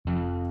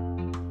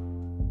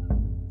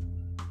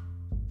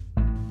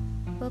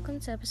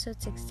Welcome to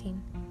episode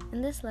 16.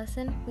 In this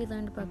lesson, we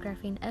learned about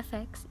graphing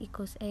fx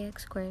equals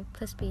ax squared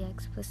plus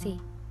bx plus c.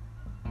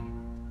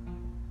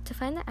 To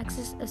find the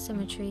axis of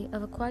symmetry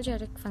of a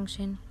quadratic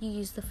function, you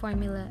use the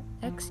formula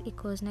x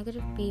equals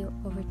negative b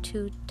over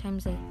 2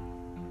 times a.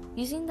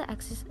 Using the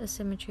axis of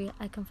symmetry,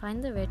 I can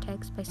find the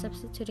vertex by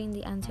substituting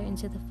the answer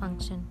into the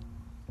function.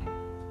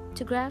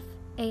 To graph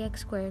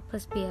ax squared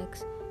plus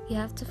bx, you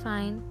have to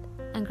find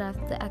and graph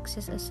the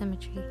axis of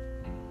symmetry.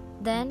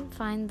 Then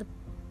find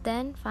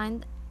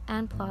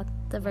and plot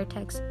the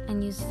vertex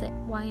and use the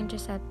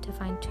y-intercept to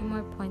find 2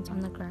 more points on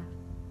the graph.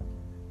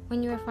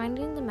 When you are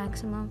finding the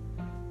maximum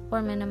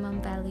or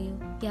minimum value,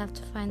 you have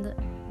to find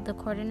the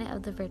coordinate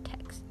of the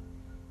vertex.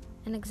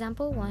 In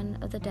example 1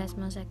 of the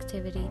Desmos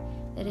activity,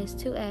 it is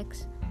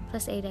 2x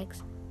plus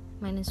 8x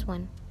minus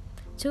 1.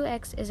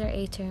 2x is our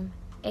a term,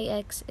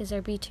 ax is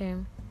our b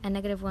term, and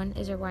negative 1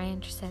 is our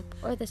y-intercept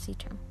or the c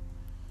term.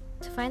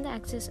 To find the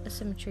axis of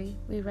symmetry,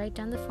 we write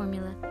down the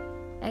formula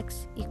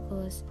x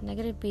equals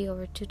negative b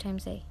over 2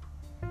 times a.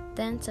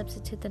 Then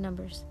substitute the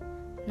numbers.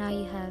 Now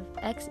you have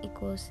x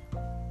equals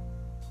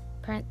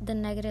the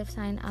negative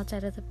sign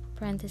outside of the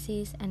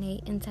parentheses and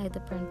a inside the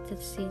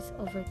parentheses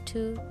over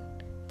 2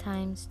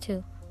 times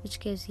 2, which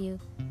gives you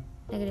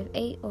negative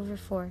 8 over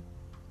 4.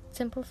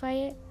 Simplify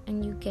it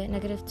and you get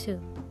negative 2.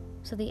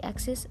 So the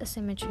axis of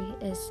symmetry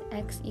is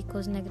x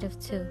equals negative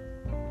 2.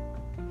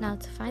 Now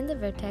to find the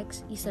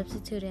vertex, you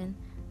substitute in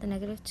the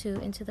negative 2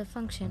 into the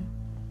function.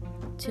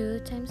 2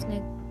 times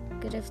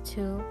negative 2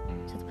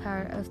 to the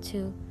power of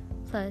 2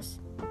 plus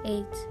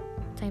 8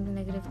 times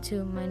negative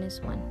 2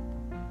 minus 1.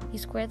 You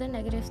square the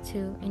negative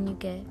 2 and you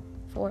get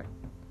 4.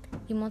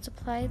 You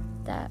multiply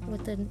that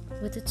with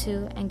the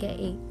 2 and get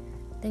 8.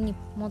 Then you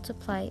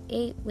multiply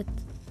 8 with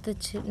the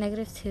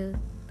negative 2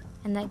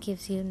 and that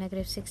gives you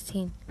negative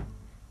 16.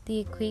 The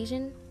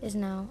equation is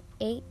now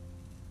 8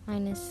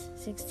 minus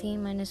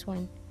 16 minus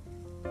 1.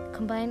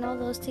 Combine all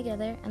those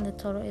together and the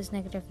total is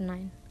negative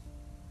 9.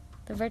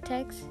 The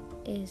vertex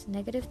is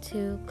negative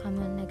 2,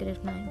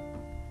 negative 9.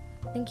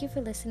 Thank you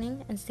for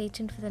listening and stay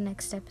tuned for the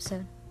next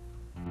episode.